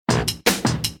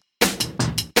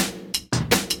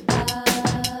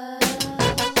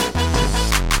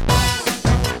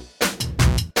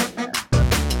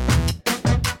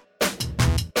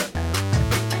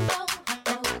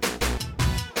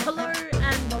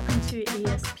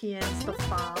ESPN's The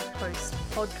Far Post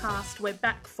podcast. We're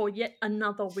back for yet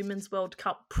another Women's World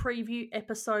Cup preview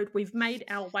episode. We've made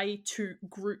our way to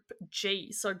Group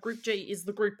G. So Group G is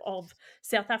the group of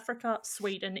South Africa,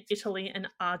 Sweden, Italy, and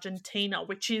Argentina,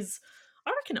 which is,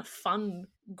 I reckon, a fun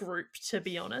group, to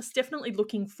be honest. Definitely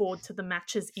looking forward to the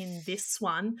matches in this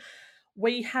one.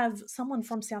 We have someone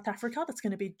from South Africa that's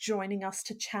going to be joining us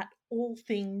to chat all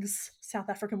things South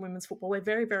African women's football. We're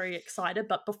very, very excited.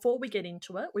 But before we get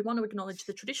into it, we want to acknowledge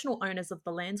the traditional owners of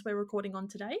the lands we're recording on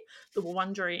today, the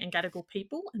Wurundjeri and Gadigal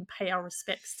people, and pay our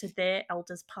respects to their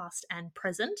elders past and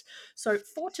present. So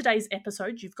for today's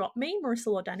episode, you've got me, Marissa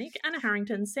Lordanik, Anna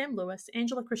Harrington, Sam Lewis,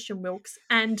 Angela Christian Wilkes,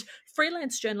 and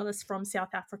freelance journalist from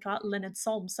South Africa, Leonard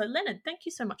Solms. So Leonard, thank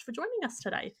you so much for joining us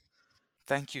today.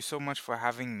 Thank you so much for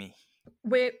having me.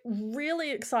 We're really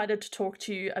excited to talk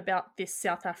to you about this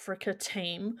South Africa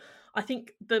team. I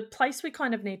think the place we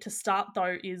kind of need to start,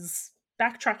 though, is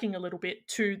backtracking a little bit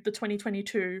to the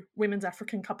 2022 Women's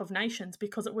African Cup of Nations,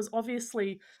 because it was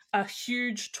obviously a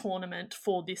huge tournament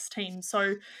for this team.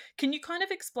 So can you kind of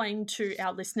explain to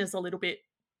our listeners a little bit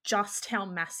just how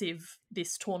massive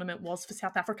this tournament was for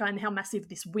South Africa and how massive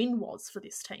this win was for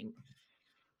this team?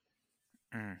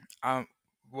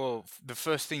 Well, the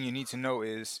first thing you need to know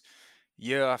is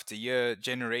year after year,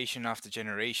 generation after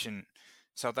generation,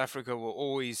 South Africa were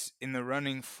always in the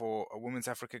running for a Women's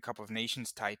Africa Cup of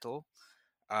Nations title,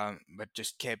 but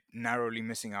just kept narrowly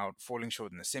missing out, falling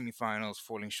short in the semifinals,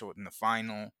 falling short in the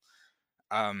final.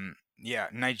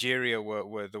 Nigeria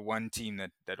were the one team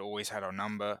that always had our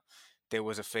number. There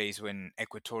was a phase when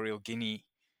Equatorial Guinea,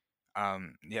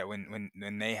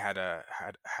 when they had a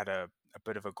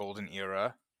bit of a golden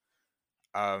era.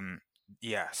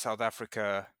 South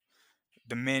Africa,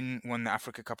 the men won the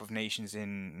Africa Cup of Nations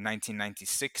in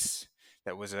 1996.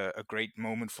 That was a great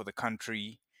moment for the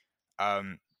country.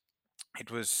 It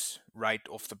was right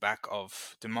off the back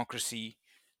of democracy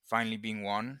finally being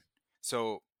won.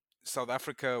 So South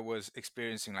Africa was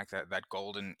experiencing like that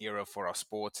golden era for our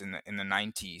sports in the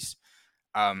 90s.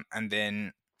 And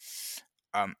then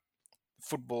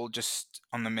football, just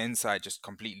on the men's side, just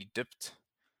completely dipped,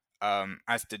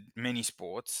 as did many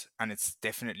sports, and it's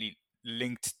definitely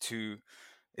linked to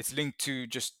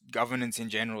just governance in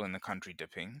general in the country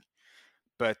dipping.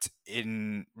 But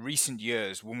in recent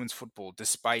years, women's football,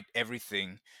 despite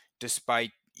everything,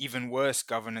 despite even worse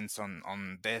governance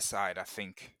on their side, I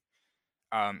think,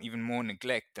 even more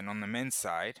neglect than on the men's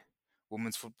side,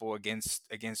 women's football against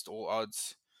all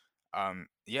odds,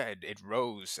 it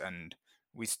rose, and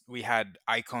we had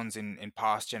icons in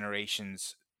past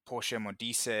generations. Portia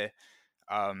Modise,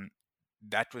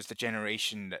 that was the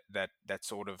generation that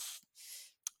sort of,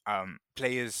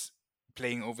 players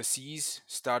playing overseas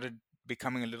started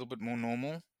becoming a little bit more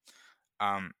normal.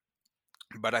 Um,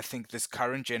 but I think this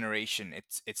current generation,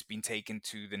 it's been taken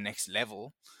to the next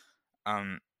level.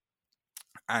 And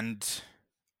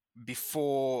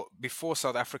before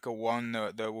South Africa won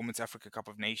the Women's Africa Cup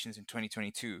of Nations in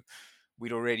 2022,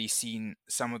 we'd already seen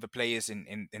some of the players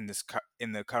in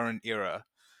the current era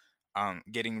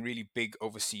getting really big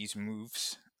overseas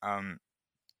moves. I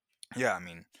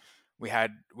mean, we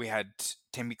had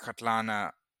Thembi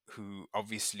Kgatlana, who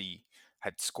obviously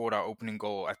had scored our opening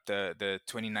goal at the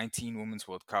 2019 Women's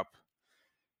World Cup.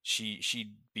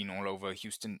 She'd been all over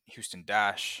Houston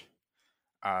Dash,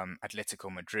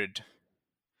 Atletico Madrid.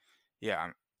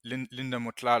 Linda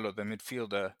Motlalo, the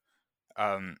midfielder,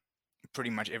 pretty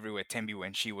much everywhere Thembi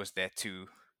went, she was there too.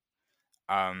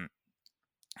 I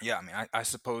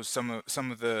suppose some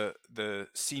of the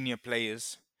senior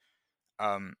players,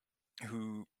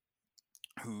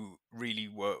 who really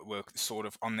were sort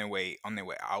of on their way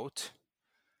out,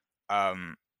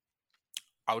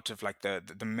 out of like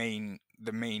the main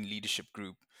leadership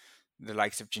group, the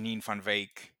likes of Janine van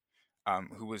Wyk,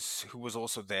 who was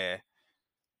also there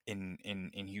in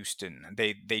Houston.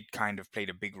 They'd kind of played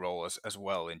a big role as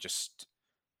well in just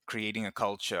creating a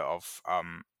culture of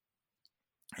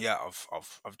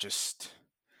just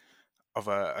of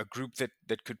a group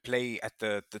that could play at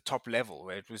the top level,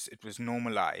 where it was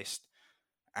normalized.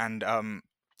 And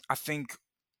I think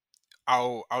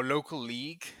our local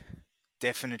league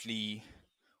definitely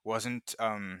wasn't,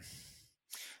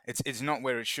 it's not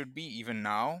where it should be even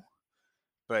now,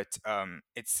 but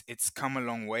it's come a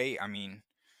long way. I mean,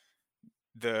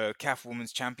 the CAF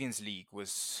Women's Champions League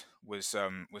was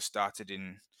started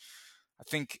in, I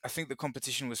think the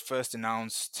competition was first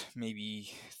announced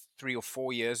maybe 3 or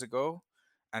 4 years ago,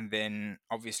 and then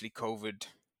obviously COVID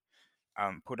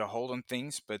put a hold on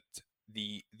things. But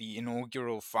the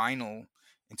inaugural final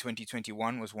in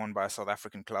 2021 was won by a South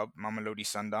African club, Mamelodi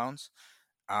Sundowns.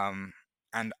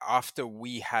 And after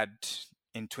we had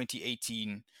in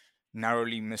 2018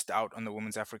 narrowly missed out on the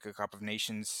Women's Africa Cup of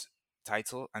Nations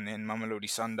title, and then Mamelodi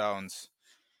Sundowns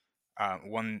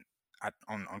won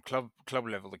on club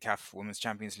level the CAF Women's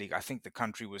Champions League. I think the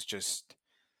country was just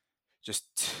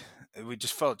we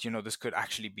just felt, this could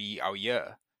actually be our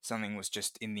year. Something was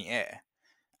just in the air,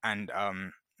 and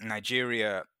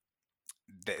Nigeria,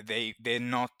 they're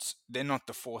not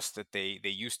the force that they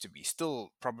used to be.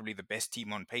 Still probably the best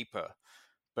team on paper,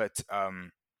 but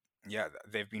yeah,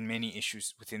 there have been many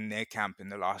issues within their camp in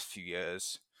the last few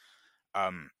years.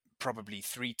 Um, Probably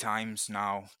three times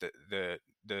now the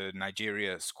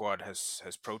Nigeria squad has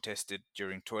protested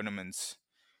during tournaments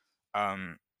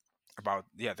um, about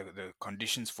the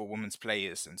conditions for women's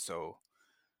players, and so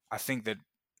I think that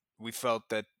we felt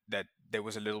that there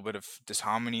was a little bit of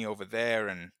disharmony over there,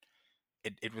 and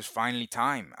it was finally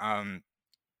time.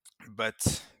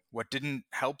 But what didn't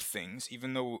help things,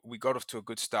 even though we got off to a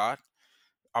good start,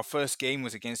 our first game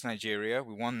was against Nigeria.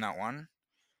 We won that one.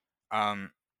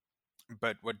 Um,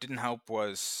 but what didn't help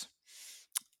was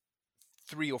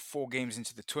 3 or 4 games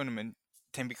into the tournament,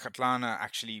 Tembi Katlana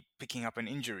actually picking up an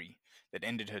injury that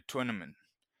ended her tournament.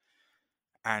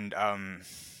 And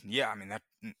yeah, I mean that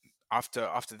after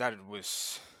that it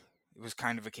was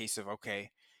kind of a case of,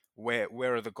 okay, where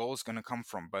are the goals going to come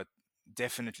from? But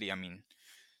definitely, I mean,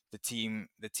 the team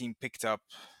picked up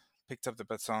the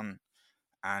baton,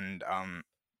 and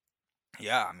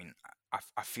yeah, I mean,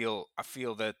 I feel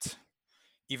that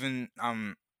even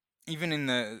even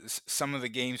in some of the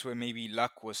games where maybe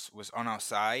luck was on our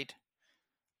side,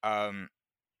 um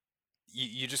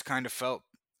you just kind of felt,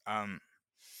 um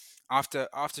after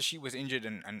she was injured,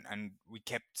 and we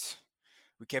kept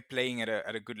playing at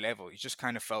a good level, you just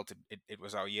kind of felt it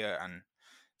was our year. And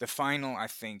the final, I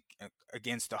think,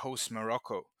 against the host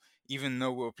Morocco, even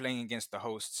though we were playing against the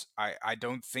hosts, I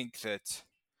don't think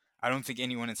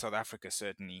anyone in South Africa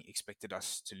certainly expected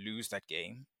us to lose that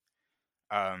game.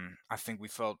 I think we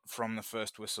felt from the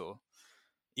first whistle,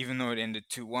 even though it ended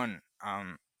 2-1,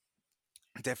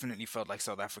 definitely felt like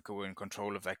South Africa were in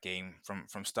control of that game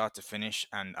from start to finish.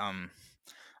 And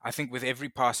I think with every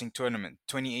passing tournament,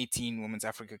 2018 Women's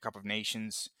Africa Cup of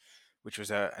Nations, which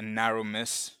was a narrow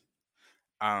miss.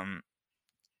 Um,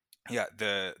 yeah,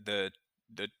 the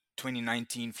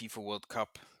 2019 FIFA World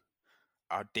Cup,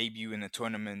 our debut in the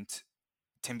tournament,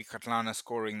 Tembi Katlana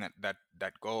scoring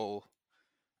that goal,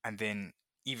 and then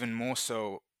even more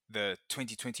so the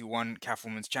 2021 CAF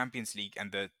Women's Champions League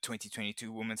and the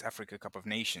 2022 Women's Africa Cup of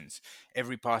Nations.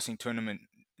 Every passing tournament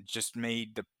just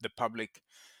made the public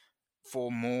fall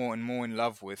more and more in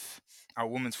love with our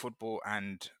women's football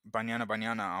and Banyana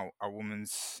Banyana, our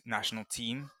women's national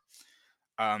team.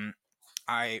 Um,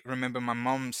 I remember my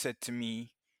mom said to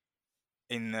me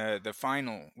in the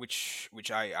final, which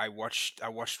I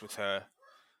watched with her.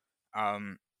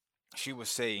 Um, she was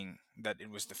saying that it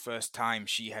was the first time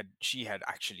she had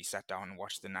actually sat down and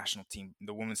watched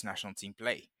the women's national team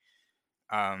play.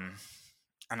 Um,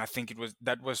 and I think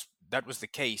that was the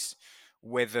case.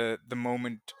 Whether the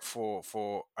moment for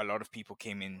a lot of people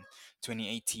came in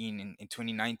 2018, in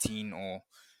 2019, or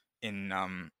in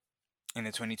the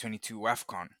 2022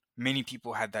 AFCON, many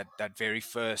people had that very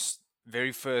first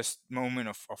moment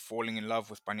of falling in love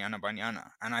with Banyana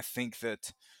Banyana. And I think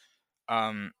that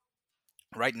um,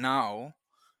 right now,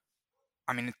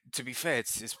 I mean, to be fair,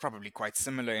 it's probably quite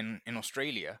similar in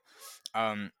Australia.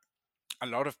 Um, a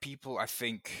lot of people, I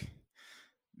think,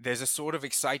 there's a sort of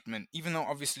excitement, even though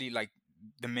obviously, like,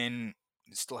 the men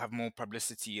still have more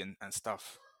publicity and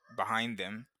stuff behind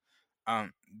them.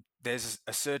 Um, there's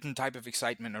a certain type of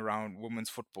excitement around women's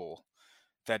football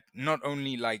that not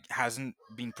only like hasn't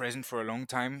been present for a long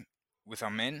time with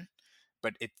our men,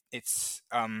 but it's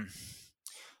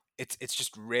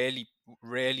just rarely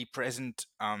present.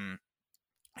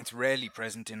 It's rarely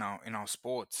present in our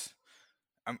sports.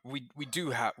 We do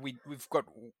have we've got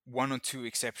one or two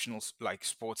exceptional like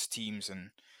sports teams, and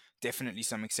definitely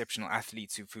some exceptional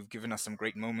athletes who've given us some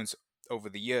great moments over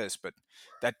the years. But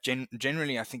that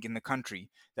generally, I think, in the country,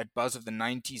 that buzz of the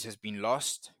 90s has been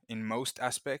lost in most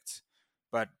aspects.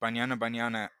 But Banyana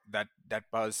Banyana, that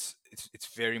buzz, it's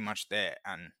very much there.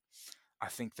 And I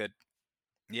think that,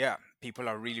 yeah, people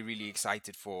are really really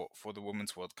excited for the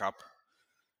Women's World Cup.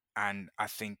 And I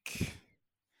think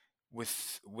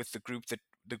with the group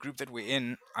that we're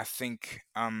in, I think,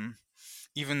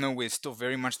 even though we're still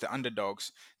very much the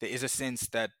underdogs, there is a sense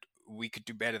that we could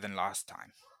do better than last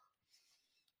time.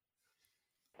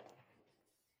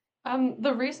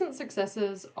 The recent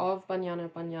successes of Banyana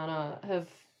Banyana have,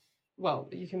 well,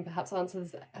 you can perhaps answer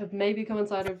this, have maybe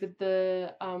coincided with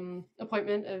the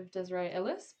appointment of Desiree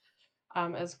Ellis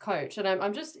as coach. And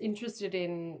I'm just interested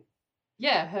in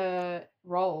yeah, her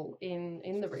role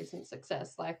in the recent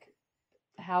success. Like,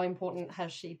 how important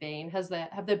has she been? Have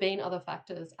there been other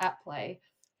factors at play,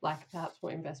 like perhaps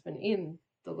more investment in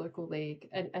the local league?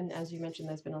 And as you mentioned,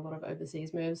 there's been a lot of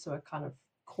overseas moves, so a kind of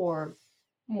core,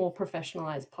 more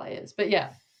professionalized players. But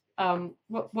yeah,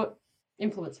 what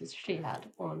influence has she had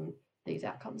on these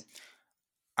outcomes?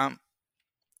 Um,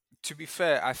 to be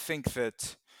fair, I think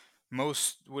that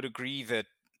most would agree that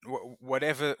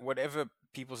whatever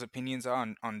people's opinions are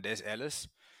on Des Ellis,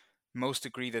 most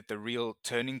agree that the real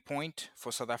turning point for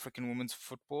South African women's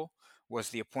football was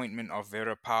the appointment of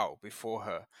Vera Pauw before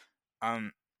her.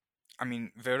 Um, I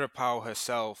mean, Vera Pauw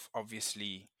herself,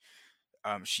 obviously,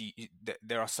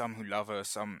 there are some who love her,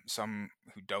 some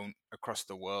who don't across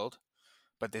the world,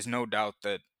 but there's no doubt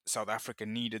that South Africa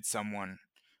needed someone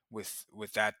with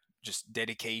that just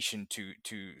dedication to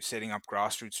setting up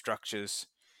grassroots structures.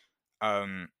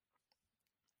 Um,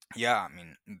 yeah, I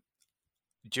mean,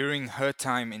 during her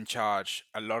time in charge,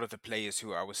 a lot of the players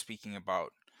who I was speaking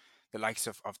about, the likes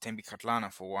of Tembi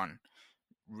Katlana for one,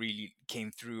 really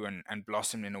came through and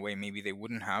blossomed in a way maybe they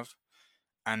wouldn't have.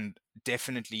 And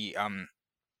definitely,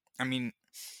 I mean,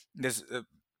 there's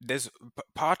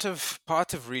part of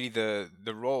really the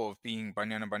role of being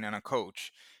Banyana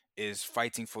coach is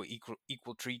fighting for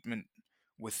equal treatment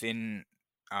within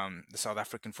the South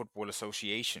African Football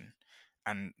Association.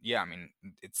 And yeah, I mean,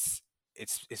 it's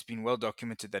been well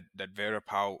documented that Vera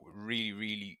Pauw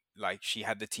really, like, she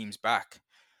had the team's back.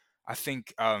 I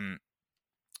think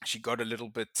she got a little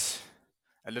bit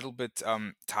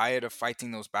tired of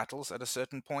fighting those battles at a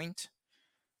certain point.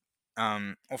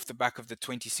 Off the back of the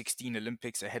 2016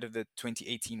 Olympics, ahead of the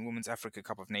 2018 Women's Africa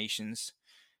Cup of Nations,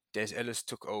 Des Ellis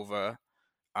took over.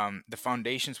 The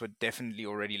foundations were definitely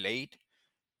already laid,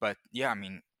 but yeah, I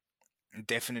mean,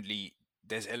 definitely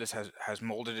Des Ellis has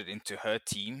molded it into her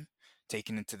team,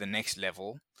 taken it to the next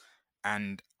level,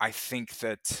 and I think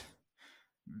that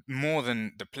more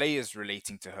than the players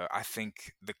relating to her, I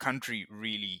think the country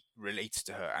really relates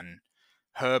to her, and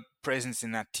her presence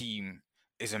in that team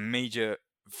is a major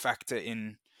factor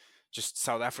in just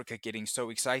South Africa getting so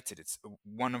excited. It's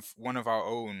one of our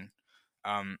own,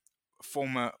 um,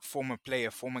 former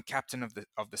player, former captain of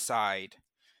the side,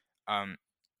 um,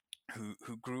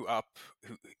 who grew up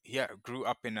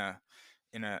in a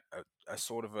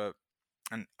sort of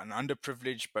an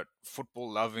underprivileged but football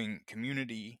loving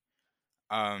community.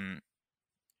 Um,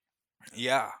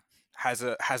 yeah, has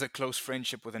a close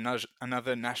friendship with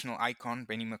another national icon,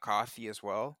 Benny McCarthy, as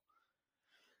well.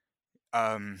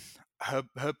 um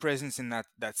her presence in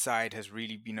that side has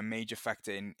really been a major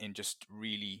factor in just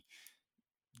really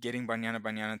getting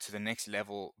Banyana to the next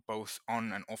level, both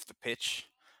on and off the pitch.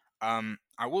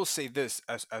 I will say this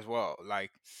as well,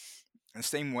 like, in the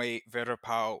same way Vera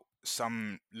Pauw,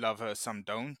 some love her, some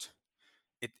don't.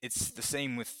 It's the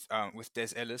same with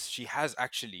Des Ellis. She has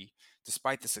actually,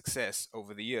 despite the success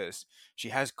over the years, she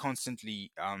has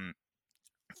constantly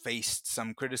faced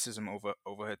some criticism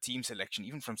over her team selection,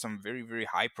 even from some very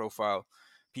high profile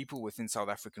people within South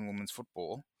African women's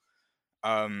football.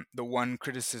 The one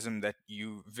criticism that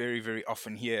you very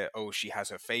often hear, oh, she has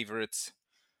her favorites.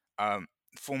 Um,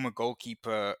 Former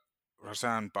goalkeeper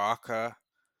Roseanne Barker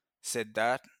said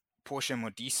that. Portia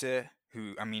Modise,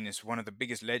 who, I mean, is one of the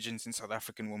biggest legends in South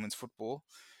African women's football,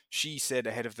 she said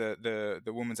ahead of the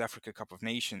Women's Africa Cup of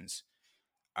Nations,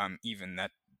 even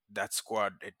that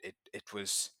squad, it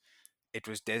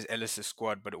was Des Ellis'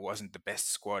 squad, but it wasn't the best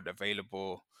squad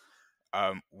available,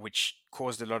 which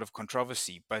caused a lot of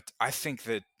controversy. But I think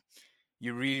that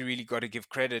you really got to give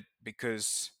credit,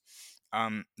 because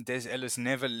Des Ellis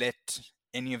never let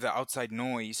any of the outside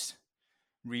noise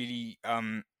really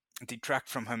detract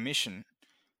from her mission.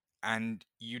 And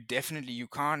you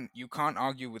can't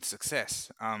argue with success.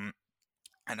 And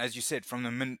as you said, from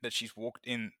the minute that she's walked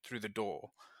in through the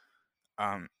door,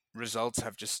 results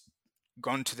have just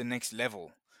gone to the next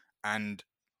level. And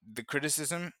the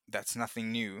criticism, that's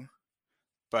nothing new,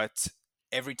 but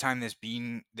every time there's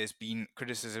been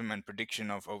criticism and prediction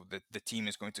of, oh, the team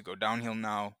is going to go downhill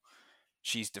now,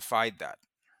 she's defied that.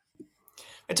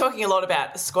 We're talking a lot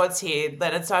about squads here,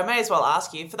 Leonard, so I may as well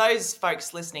ask you, for those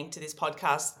folks listening to this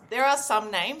podcast, there are some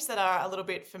names that are a little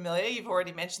bit familiar. You've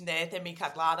already mentioned there Thembi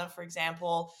Katlana, for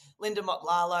example, Linda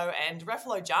Motlalo and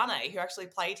Refalo Jane, who actually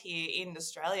played here in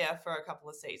Australia for a couple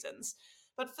of seasons.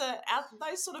 But for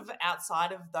those sort of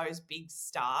outside of those big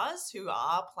stars who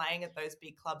are playing at those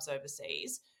big clubs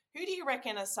overseas, who do you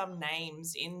reckon are some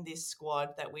names in this squad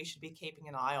that we should be keeping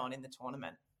an eye on in the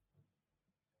tournament?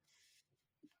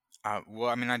 Well,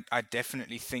 I mean, I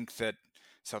definitely think that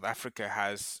South Africa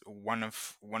has one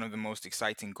of the most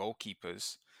exciting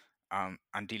goalkeepers.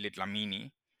 Andile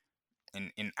Dlamini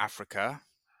in Africa.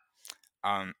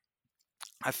 Um,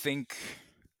 I think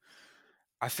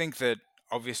that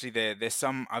obviously there's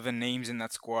some other names in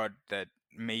that squad that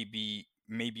may be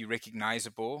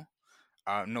recognizable.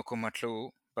 Noko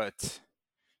Matlu, but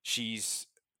she's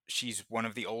one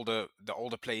of the older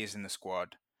players in the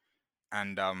squad,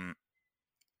 and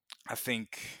I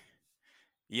think,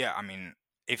 yeah, I mean,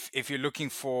 if you're looking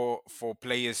for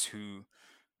players who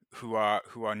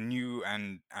are new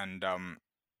and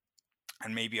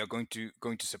maybe are going to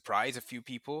surprise a few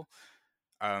people,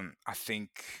 I think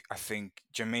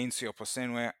Jermaine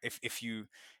Sioposenwe, if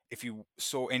you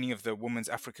saw any of the Women's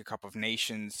Africa Cup of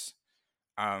Nations,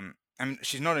 I mean,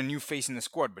 she's not a new face in the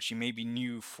squad, but she may be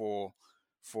new for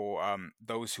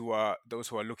those who are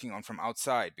looking on from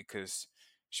outside, because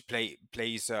she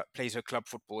plays her club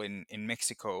football in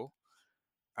Mexico.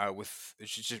 With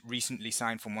She just recently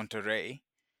signed for Monterrey.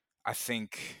 I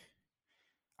think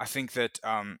I think that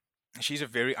she's a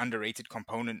very underrated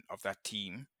component of that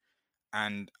team,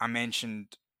 and I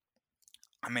mentioned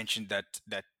that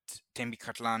Tembi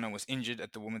Katlana was injured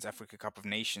at the Women's Africa Cup of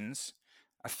Nations.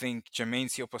 I think Jermaine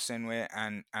Sioposenwe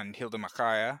and Hilda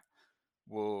Makaya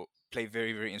will play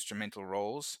very, very instrumental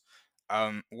roles.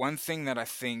 One thing that I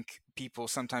think people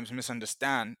sometimes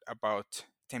misunderstand about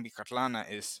Tembi Katlana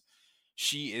is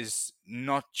she is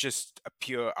not just a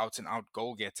pure out and out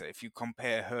goal getter. If you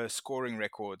compare her scoring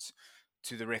records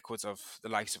to the records of the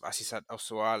likes of Asisat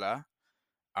Oswala,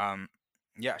 um,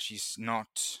 yeah, she's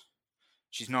not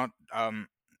she's not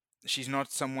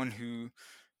someone who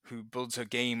builds her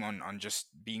game on just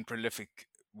being prolific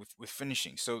with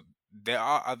finishing. So there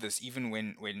are others, even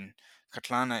when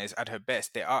Katlana is at her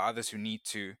best, there are others who need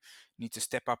to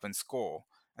step up and score.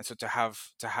 And so to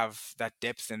have that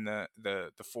depth in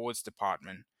the forwards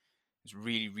department is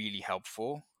really, really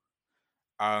helpful.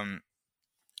 Um,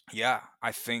 yeah,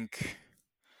 I think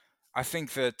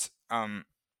that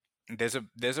there's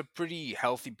a pretty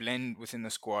healthy blend within the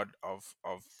squad of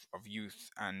youth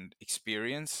and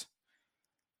experience,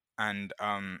 and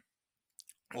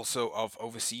also of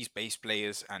overseas based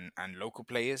players and local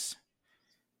players.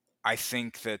 I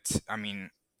think that, I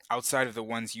mean, outside of the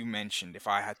ones you mentioned, if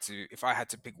I had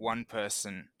to pick one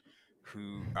person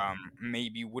who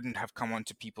maybe wouldn't have come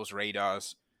onto people's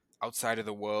radars outside of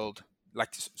the world,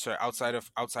 like, sorry, outside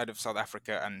of South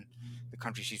Africa and the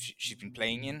country she's been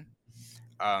playing in,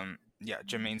 yeah,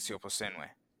 Jermaine Sioposenwe.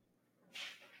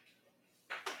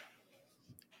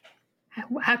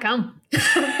 How come?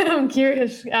 I'm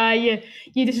curious.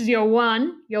 This is your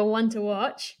one to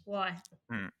watch. Why?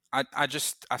 I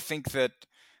think that,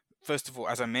 first of all,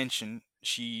 as I mentioned,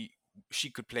 she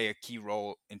could play a key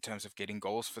role in terms of getting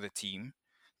goals for the team,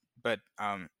 but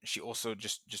she also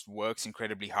just works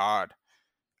incredibly hard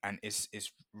and is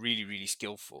really, really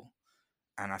skillful.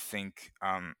 And I think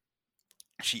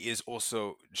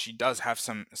she does have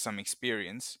some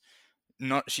experience.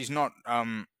 Not she's not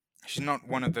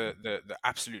one of the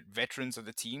absolute veterans of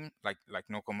the team, like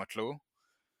Noko Matlo,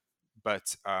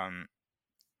 but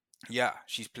yeah,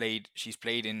 she's played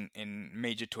in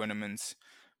major tournaments,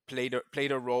 played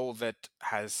a role that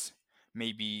has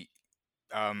maybe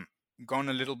um, gone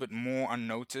a little bit more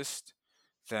unnoticed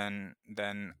than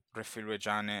Refilwe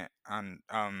Jane and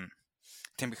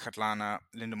Tembi Kgatlana,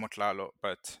 Linda Motlalo,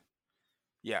 but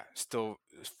yeah, still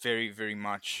very, very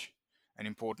much an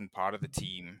important part of the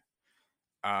team.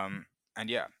 And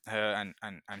yeah, her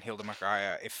and Hilda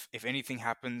Makaya, if anything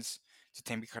happens to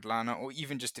Tembi Kgatlana, or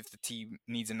even just if the team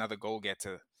needs another goal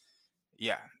getter,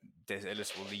 yeah, Des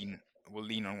Ellis will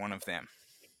lean on one of them.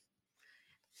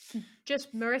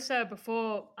 Just Marissa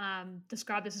before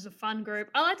described this as a fun group.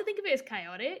 I like to think of it as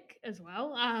chaotic as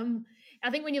well. I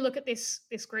think when you look at this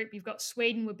group, you've got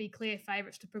Sweden would be clear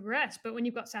favourites to progress, but when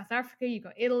you've got South Africa, you've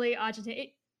got Italy, Argentina.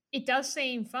 It does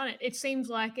seem fun. It seems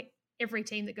like every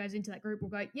team that goes into that group will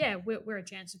go, yeah, we're a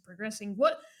chance of progressing.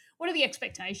 What are the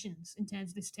expectations in terms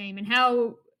of this team, and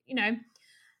how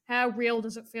real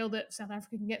does it feel that South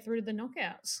Africa can get through to the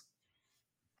knockouts?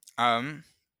 Um,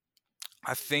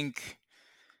 I think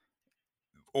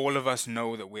all of us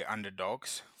know that we're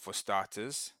underdogs, for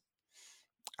starters.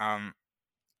 Um,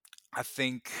 I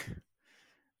think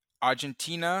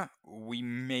Argentina, we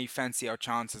may fancy our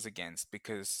chances against,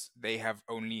 because they have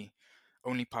only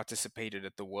participated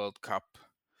at the World Cup,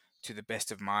 to the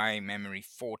best of my memory,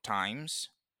 4 times.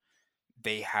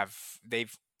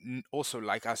 They've also,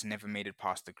 like us, never made it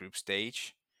past the group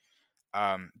stage.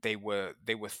 They were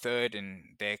third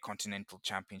in their continental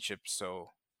championship,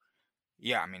 so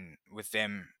yeah, I mean, with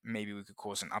them, maybe we could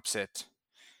cause an upset.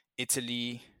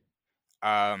 Italy,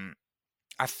 um,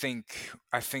 I think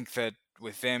that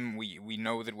with them, we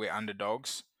know that we're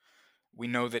underdogs. We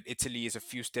know that Italy is a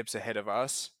few steps ahead of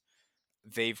us.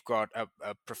 They've got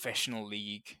a professional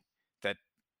league that,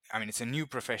 I mean, it's a new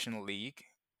professional league.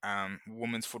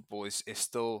 Women's football is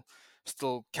still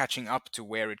catching up to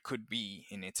where it could be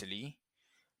in Italy,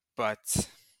 but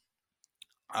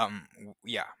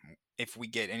yeah, if we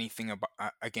get anything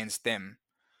against them,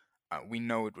 we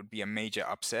know it would be a major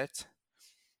upset.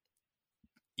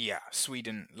 Yeah,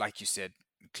 Sweden, like you said,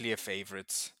 clear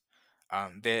favorites.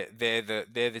 They're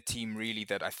the team really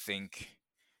that I think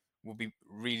will be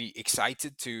really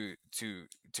excited to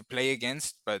play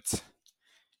against. But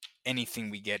anything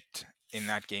we get in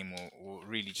that game will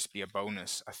really just be a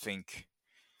bonus. I think.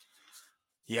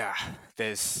 Yeah,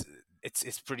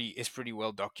 it's pretty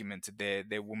well documented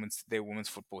their women's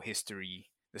football history,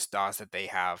 the stars that they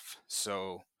have.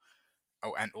 So,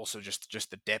 oh, and also just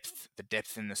the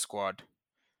depth in the squad.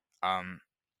 Um,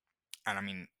 and I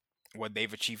mean, what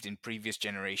they've achieved in previous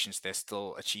generations, they're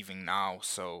still achieving now.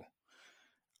 So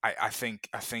I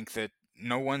think that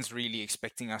no one's really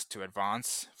expecting us to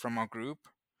advance from our group,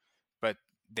 but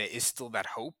there is still that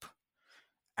hope.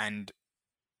 And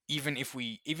even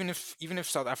if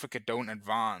South Africa don't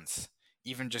advance,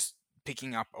 even just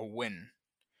picking up a win,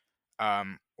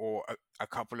 or a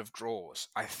couple of draws,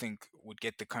 I think would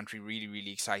get the country really,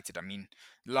 really excited. I mean,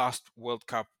 last World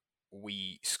Cup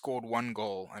we scored one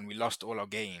goal and we lost all our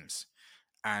games,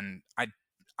 and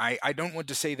I don't want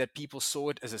to say that people saw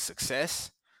it as a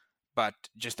success, but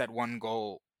just that one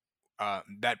goal,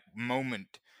 that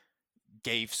moment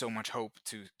gave so much hope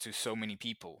to so many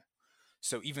people.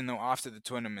 So even though after the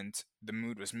tournament the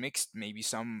mood was mixed, maybe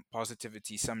some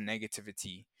positivity, some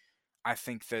negativity, I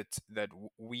think that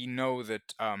we know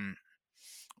that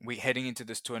we heading into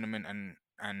this tournament,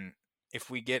 and if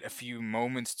we get a few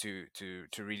moments to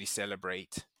really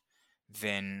celebrate,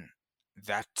 then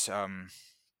that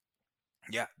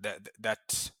yeah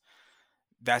that's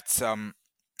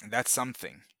that's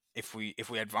something. If we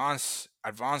advance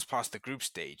past the group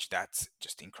stage, that's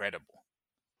just incredible.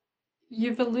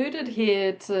 You've alluded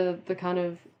here to the kind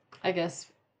of, I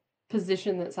guess,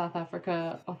 position that South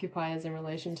Africa occupies in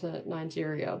relation to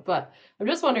Nigeria, but I'm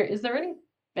just wondering, is there any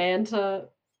banter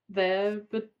there?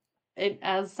 But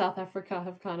as South Africa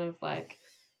have kind of like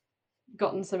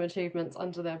gotten some achievements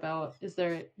under their belt, is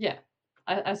there? Yeah,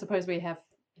 I suppose we have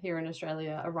here in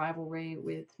Australia a rivalry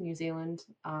with New Zealand,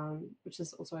 which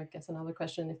is also, I guess, another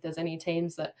question. If there's any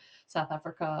teams that South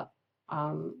Africa,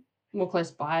 more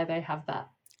close by, they have that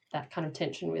kind of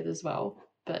tension with as well.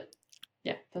 But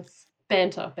yeah, that's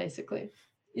banter basically.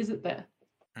 Is it there?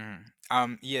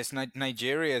 Yes,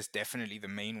 Nigeria is definitely the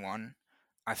main one.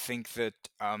 I think that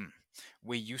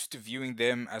we're used to viewing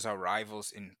them as our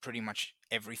rivals in pretty much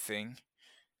everything,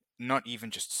 not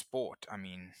even just sport. I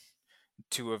mean,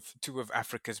 two of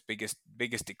Africa's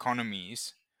biggest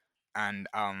economies, and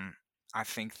I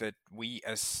think that we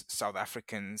as South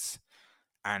Africans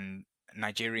and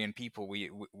Nigerian people, we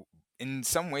in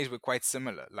some ways we're quite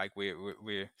similar. Like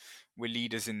we're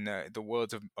leaders in the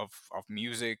world of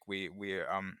music. We're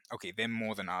okay. They're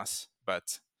more than us,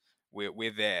 but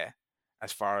we're there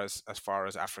as far as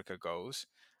Africa goes.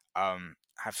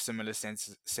 Have similar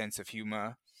sense of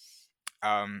humor.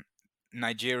 Um,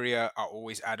 Nigeria are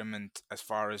always adamant as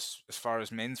far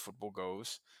as men's football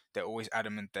goes. They're always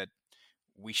adamant that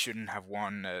we shouldn't have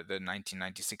won the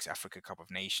 1996 Africa Cup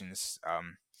of Nations.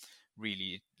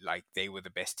 Really, like they were the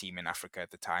best team in Africa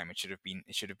at the time. It should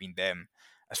have been them.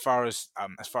 As far as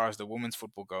the women's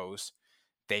football goes,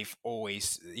 they've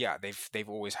always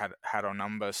had our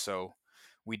number. So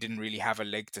we didn't really have a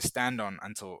leg to stand on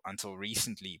until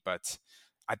recently. But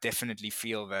I definitely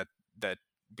feel that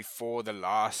before the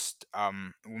last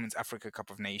Women's Africa Cup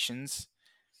of Nations,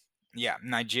 yeah,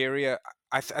 Nigeria.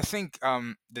 I think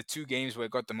the two games where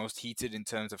it got the most heated in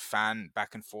terms of fan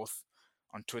back and forth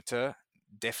on Twitter,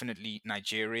 definitely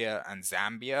Nigeria and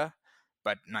Zambia,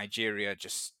 but Nigeria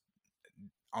just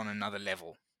on another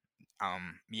level.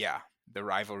 Yeah, the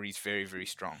rivalry is very, very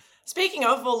strong. Speaking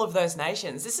of all of those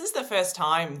nations, this is the first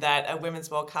time that a Women's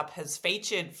World Cup has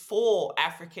featured 4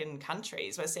 African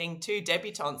countries. We're seeing 2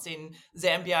 debutantes in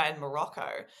Zambia and Morocco.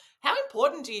 How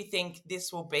important do you think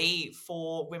this will be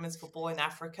for women's football in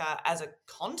Africa as a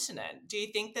continent? Do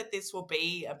you think that this will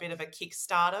be a bit of a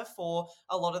kickstarter for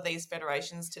a lot of these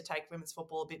federations to take women's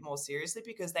football a bit more seriously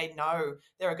because they know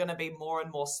there are going to be more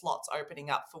and more slots opening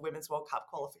up for Women's World Cup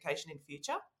qualification in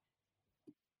future?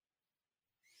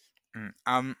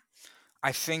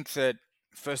 I think that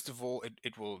first of all,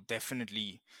 it will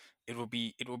definitely it will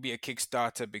be a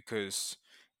Kickstarter because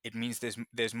it means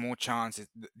there's more chance.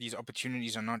 These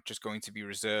opportunities are not just going to be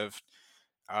reserved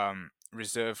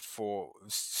reserved for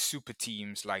super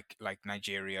teams like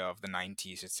Nigeria of the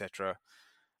 90s, etc.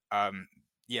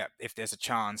 Yeah, if there's a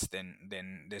chance,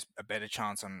 then there's a better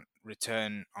chance on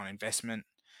return on investment.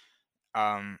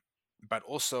 Um, but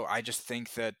also, I just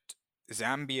think that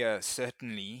Zambia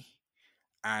certainly,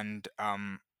 and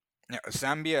yeah,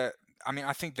 Zambia. I mean,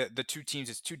 I think that the two teams,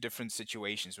 it's two different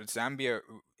situations. With Zambia,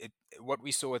 what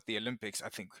we saw at the Olympics, I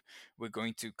think we're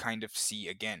going to kind of see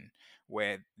again,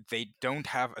 where they don't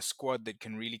have a squad that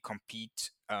can really compete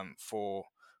for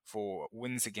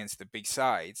wins against the big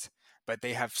sides, but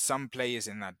they have some players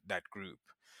in that group.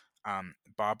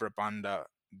 Barbara Banda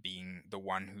being the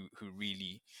one who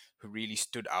really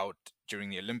stood out during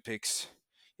the Olympics.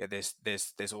 Yeah,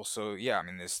 there's also, yeah, I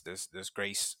mean, there's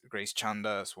Grace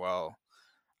Chanda as well.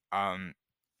 Um,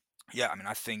 yeah, I mean,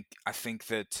 I think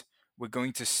that we're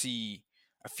going to see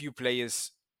a few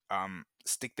players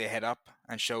stick their head up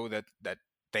and show that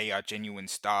they are genuine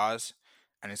stars,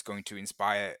 and it's going to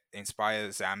inspire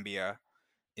Zambia,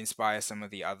 inspire some of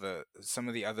the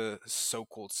other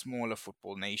so-called smaller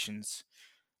football nations.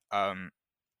 Um,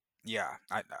 yeah,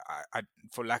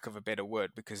 for lack of a better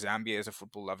word, because Zambia is a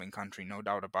football-loving country, no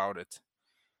doubt about it.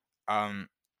 Um,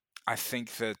 I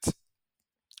think that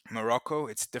Morocco,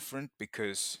 it's different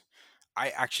because I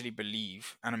actually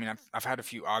believe, and I mean, I've had a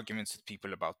few arguments with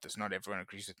people about this. Not everyone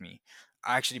agrees with me.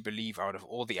 I actually believe out of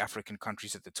all the African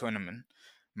countries at the tournament,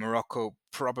 Morocco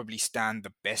probably stand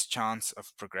the best chance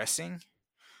of progressing.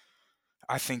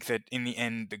 I think that in the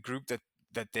end, the group that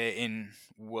they're in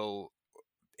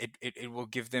it will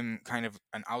give them kind of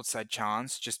an outside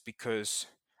chance, just because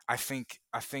I think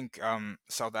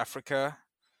South Africa,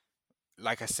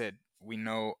 like I said, we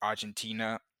know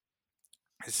Argentina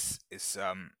is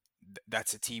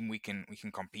that's a team we can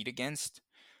compete against.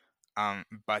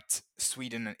 But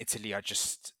Sweden and Italy are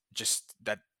just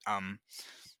that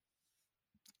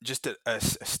just a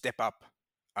step up.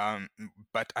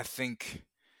 But I think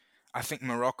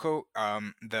Morocco,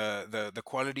 the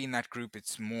quality in that group,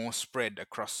 it's more spread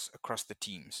across the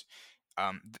teams.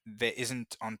 There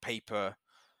isn't on paper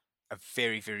a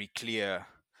very clear.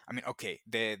 I mean, okay,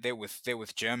 they're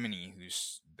with Germany,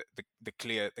 who's the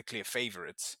clear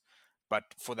favorites, but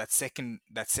for that second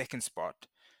spot,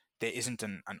 there isn't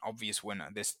an obvious winner.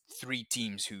 There's three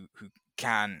teams who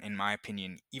can, in my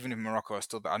opinion, even if Morocco are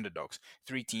still the underdogs,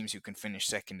 three teams who can finish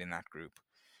second in that group.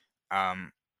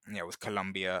 Um, yeah, with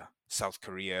Colombia, South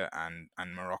Korea, and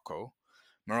Morocco.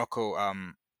 Morocco,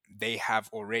 they have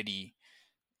already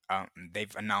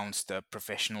they've announced a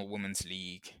professional women's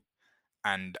league,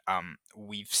 and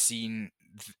we've seen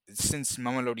since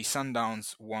Mamelodi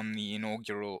Sundowns won the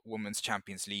inaugural Women's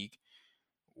Champions League,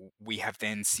 we have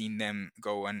then seen them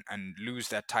go and lose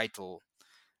that title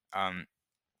um,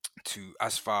 to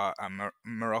Asfar, a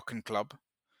Moroccan club.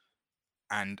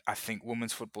 And I think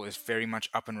women's football is very much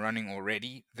up and running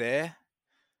already there.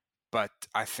 But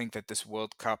I think that this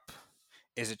World Cup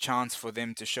is a chance for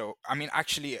them to show. I mean,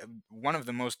 actually, one of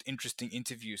the most interesting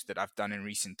interviews that I've done in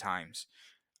recent times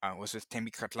was with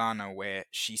Temi Katlana, where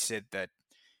she said that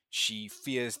she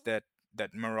fears that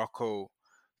Morocco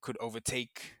could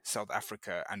overtake South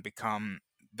Africa and become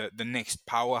the next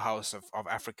powerhouse of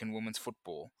African women's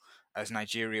football, as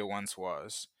Nigeria once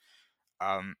was,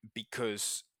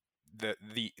 because the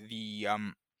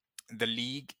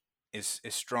league is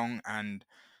strong, and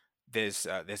there's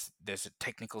a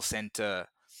technical center.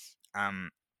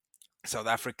 Um, South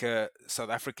Africa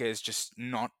is just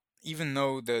not, even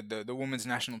though the women's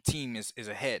national team is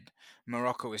ahead,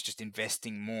 Morocco is just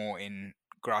investing more in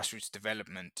grassroots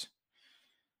development.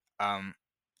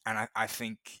 And I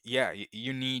think, yeah,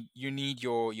 you need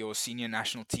your senior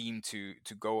national team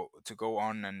to go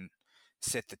on and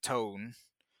set the tone.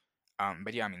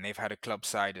 But yeah, I mean, they've had a club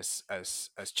side as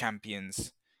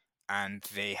champions, and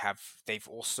they've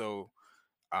also,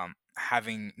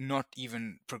 having not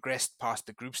even progressed past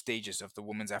the group stages of the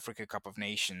Women's Africa Cup of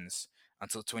Nations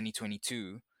until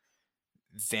 2022.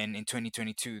 Then in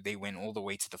 2022, they went all the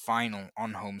way to the final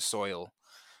on home soil.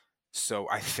 So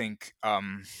I think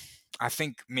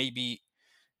maybe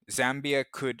Zambia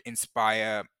could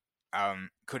inspire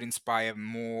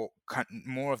more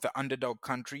of the underdog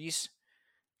countries.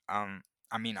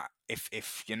 I mean,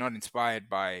 if you're not inspired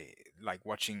by like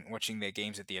watching their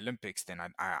games at the Olympics, then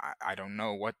I don't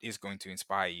know what is going to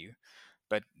inspire you.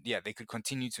 But yeah, they could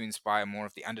continue to inspire more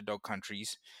of the underdog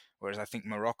countries. Whereas I think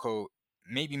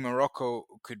maybe Morocco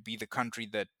could be the country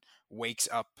that wakes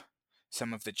up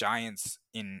some of the giants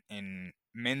in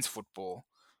men's football,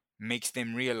 makes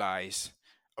them realize,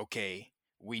 okay,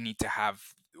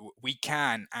 we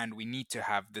can and we need to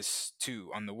have this too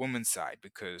on the women's side,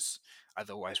 because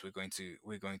Otherwise, we're going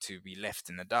to be left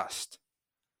in the dust.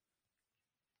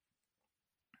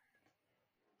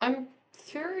 I'm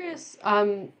curious.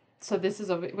 So this is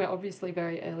we're obviously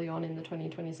very early on in the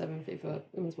 2027 FIFA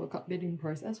Women's World Cup bidding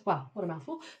process. Wow, what a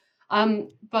mouthful.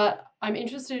 But I'm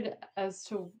interested as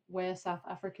to where South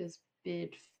Africa's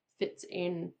bid fits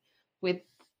in with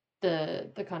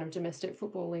the kind of domestic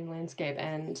footballing landscape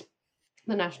and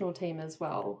the national team as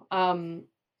well.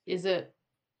 Is it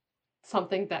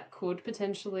something that could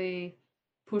potentially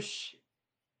push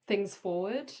things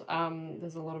forward?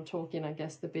 There's a lot of talk in, I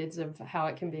guess, the bids of how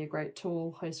it can be a great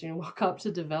tool hosting a World Cup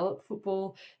to develop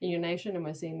football in your nation, and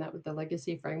we're seeing that with the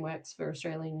legacy frameworks for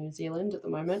Australia and New Zealand at the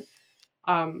moment.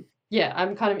 Yeah,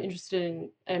 I'm kind of interested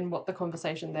in what the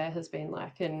conversation there has been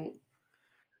like, and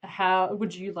how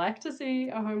would you like to see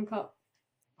a home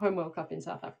World Cup in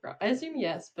South Africa? I assume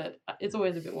yes, but it's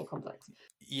always a bit more complex.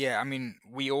 Yeah, I mean,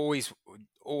 we always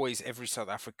every South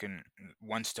African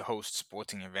wants to host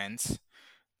sporting events,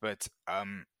 but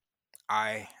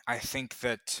I think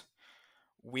that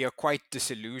we are quite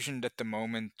disillusioned at the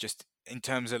moment, just in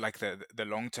terms of like the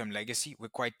long term legacy. We're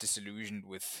quite disillusioned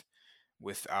with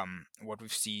what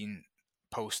we've seen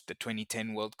post the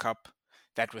 2010 World Cup.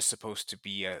 That was supposed to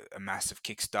be a massive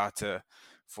Kickstarter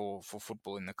for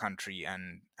football in the country,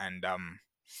 and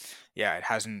yeah, it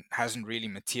hasn't really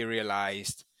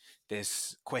materialized.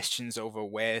 There's questions over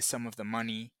where some of the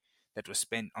money that was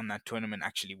spent on that tournament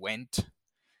actually went.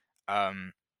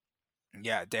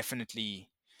 Yeah, definitely,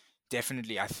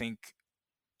 I think.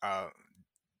 Uh,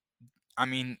 I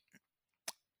mean,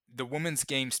 the women's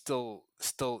game still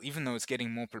even though it's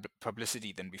getting more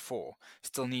publicity than before,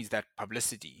 still needs that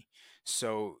publicity.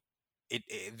 So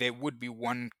there would be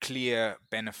one clear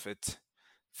benefit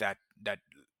that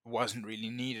wasn't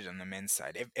really needed on the men's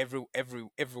side.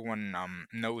 Everyone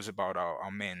knows about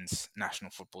our men's national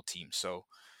football team, so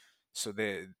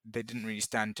they didn't really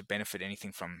stand to benefit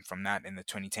anything from that in the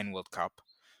 2010 World Cup,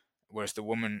 whereas the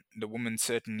woman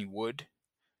certainly would.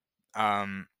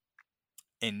 Um,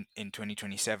 in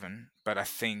 2027, but I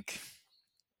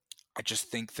just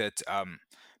think that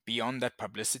beyond that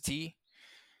publicity,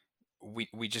 we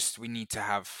need to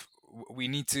have we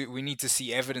need to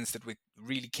see evidence that we're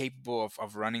really capable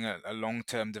of running a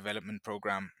long-term development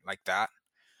program like that.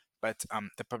 But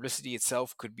the publicity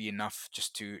itself could be enough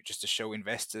just to show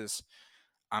investors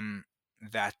um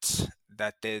that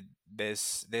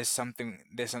there's something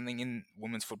in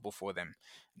women's football for them,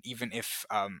 even if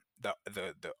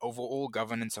the overall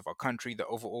governance of our country, the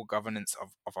overall governance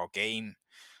of our game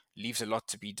leaves a lot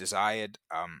to be desired.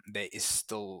 There is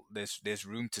still there's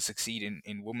room to succeed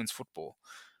in women's football,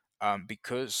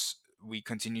 because we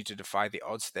continue to defy the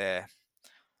odds there.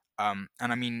 And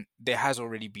I mean, there has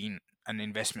already been an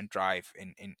investment drive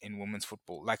in women's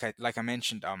football. Like I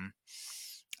mentioned,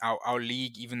 our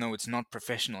league, even though it's not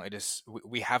professional,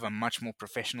 we have a much more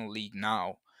professional league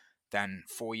now than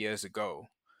 4 years ago.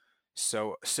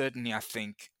 So certainly, I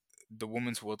think the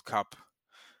Women's World Cup,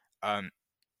 um,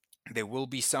 there will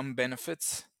be some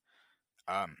benefits.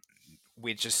 Um,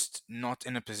 we're just not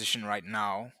in a position right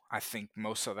now. I think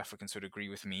most South Africans would agree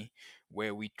with me,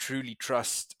 where we truly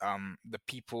trust the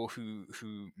people who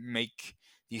make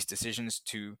these decisions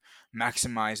to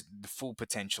maximize the full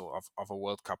potential of a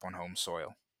World Cup on home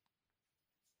soil.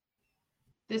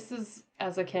 This is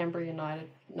as a Canberra United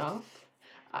enough.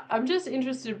 I'm just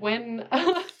interested when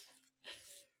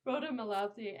Rhoda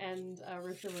Malazi and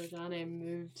Risha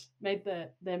Rojane made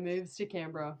their moves to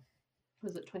Canberra.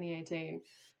 Was it 2018?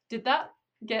 Did that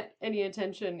get any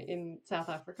attention in South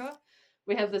Africa?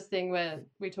 We have this thing where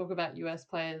we talk about US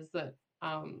players that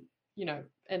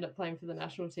end up playing for the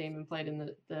national team and played in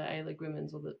the A-League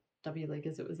Women's, or the W League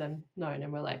as it was then known,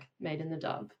 and we're like, made in the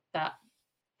dub. That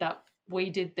we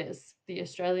did this. The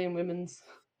Australian Women's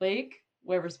League,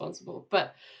 we're responsible.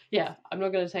 But yeah, I'm not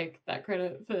going to take that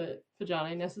credit for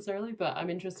Jane necessarily, but I'm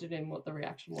interested in what the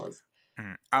reaction was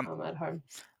at home.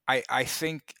 I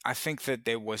think that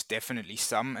there was definitely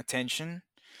some attention.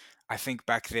 I think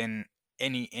back then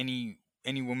any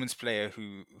women's player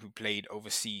who played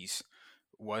overseas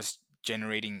was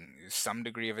generating some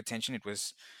degree of attention. It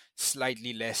was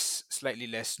slightly less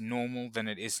normal than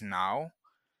it is now.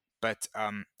 But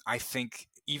I think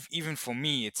even for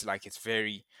me, it's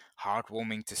very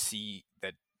heartwarming to see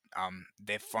that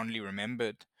they're fondly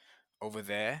remembered over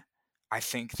there. I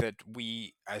think that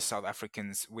we as South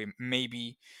Africans, we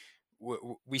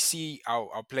see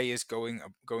our players going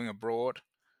abroad,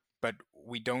 but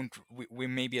we're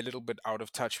maybe a little bit out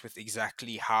of touch with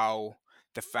exactly how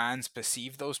the fans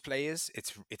perceive those players.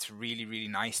 It's really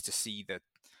nice to see that.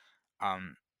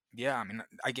 Yeah, I mean,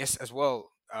 I guess as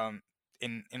well.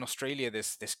 in Australia,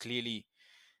 there's clearly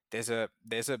there's a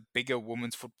bigger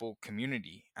women's football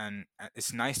community, and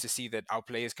it's nice to see that our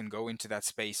players can go into that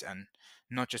space and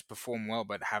not just perform well,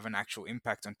 but have an actual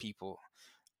impact on people,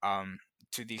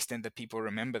 to the extent that people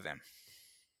remember them.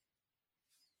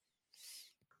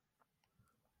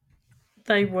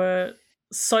 They were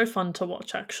so fun to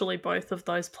watch, actually, both of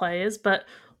those players. But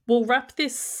we'll wrap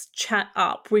this chat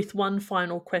up with one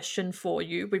final question for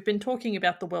you. We've been talking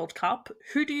about the World Cup.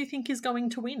 Who do you think is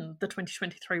going to win the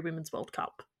 2023 Women's World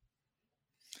Cup?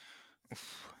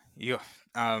 Yeah.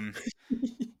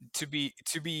 To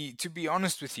be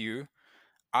honest with you,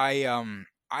 I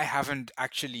haven't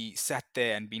actually sat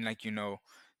there and been like,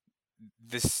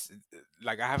 this,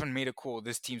 like, I haven't made a call,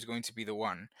 this team's going to be the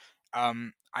one.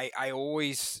 I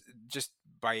always just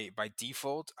by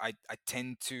default, I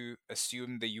tend to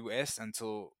assume the US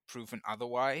until proven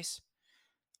otherwise.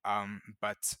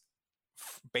 But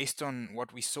based on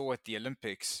what we saw at the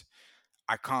Olympics,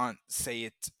 I can't say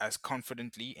it as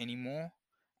confidently anymore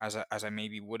as I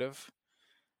maybe would have.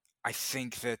 I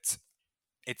think that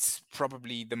it's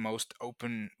probably the most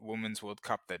open Women's World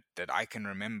Cup that I can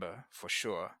remember for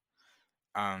sure.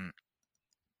 Um,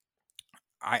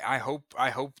 I hope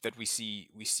that we see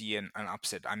an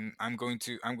upset. I'm going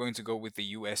to go with the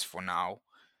US for now.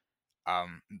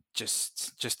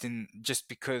 Just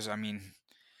because, I mean,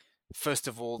 first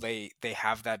of all, they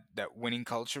have that winning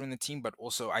culture in the team, but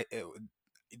also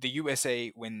the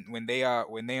USA, when they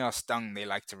are stung, they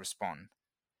like to respond.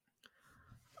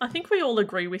 I think we all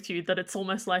agree with you that it's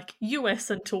almost like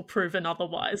US until proven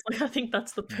otherwise. Like, I think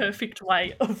that's the Hmm. perfect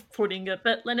way of putting it.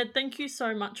 But Leonard, thank you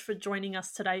so much for joining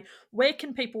us today. Where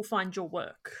can people find your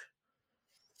work?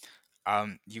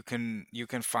 You can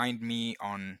find me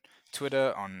on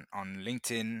Twitter, on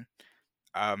LinkedIn,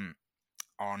 um,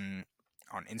 on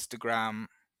Instagram,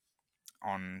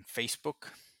 on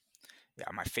Facebook. Yeah,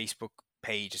 my Facebook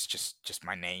page is just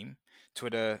my name.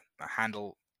 Twitter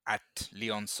handle at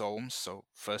Leon Solms, so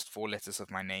first four letters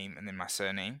of my name and then my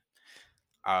surname.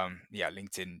 Yeah,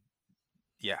 LinkedIn,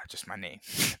 yeah, just my name.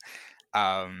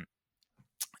 um,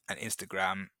 and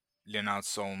Instagram, Leonard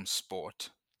Solms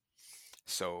Sport.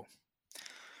 So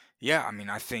yeah, I mean,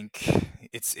 I think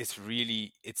it's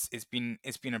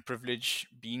been a privilege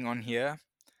being on here.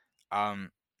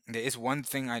 Um, there is one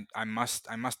thing I must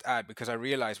add, because I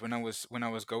realized when I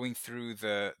was going through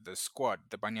the squad,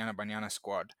 the Banyana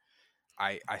squad,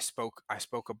 I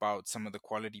spoke about some of the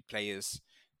quality players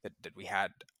that we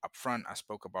had up front. I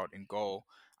spoke about in goal.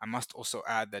 I must also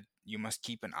add that you must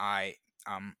keep an eye,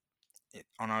 on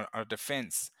our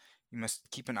defense. You must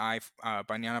keep an eye,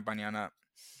 Banyana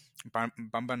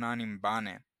Bambanani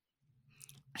Mbane.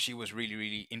 She was really,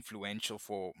 really influential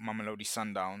for Mamelodi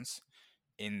Sundowns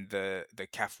in the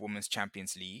CAF Women's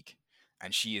Champions League,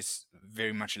 and she is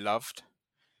very much loved.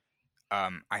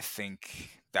 I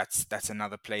think that's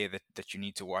another player that you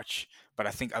need to watch. But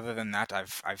I think other than that,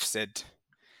 I've said,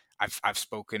 I've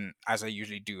spoken as I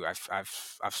usually do.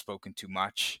 I've spoken too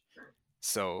much.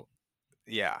 So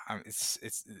yeah, it's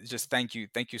just thank you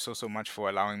so much for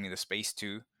allowing me the space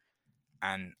to,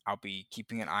 and I'll be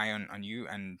keeping an eye on you.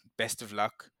 And best of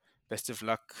luck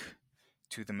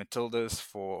to the Matildas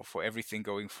for everything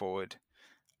going forward.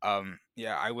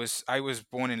 Yeah, I was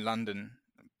born in London.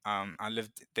 I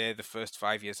lived there the first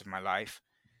 5 years of my life.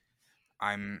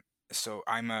 I'm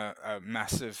a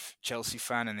massive Chelsea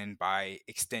fan, and then by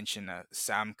extension a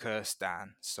Sam Kerr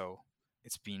stan. So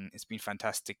it's been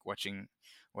fantastic watching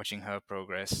her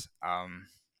progress. And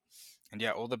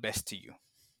yeah, all the best to you.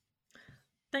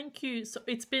 Thank you. So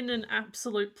it's been an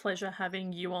absolute pleasure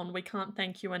having you on. We can't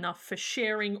thank you enough for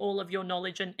sharing all of your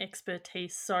knowledge and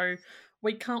expertise. So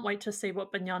we can't wait to see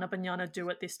what Banyana do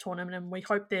at this tournament, and we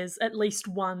hope there's at least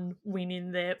one win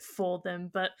in there for them.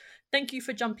 But thank you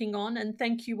for jumping on, and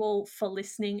thank you all for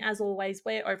listening. As always,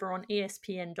 we're over on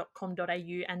espn.com.au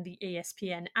and the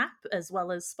ESPN app, as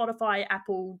well as Spotify,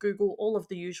 Apple, Google, all of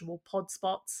the usual pod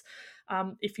spots.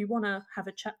 If you want to have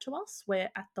a chat to us, we're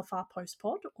at the Far Post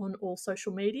Pod on all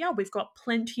social media. We've got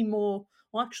plenty more.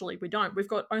 Well, actually, we don't. We've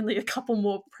got only a couple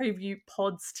more preview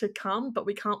pods to come, but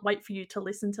we can't wait for you to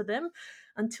listen to them.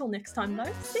 Until next time,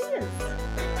 though, see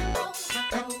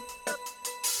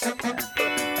you.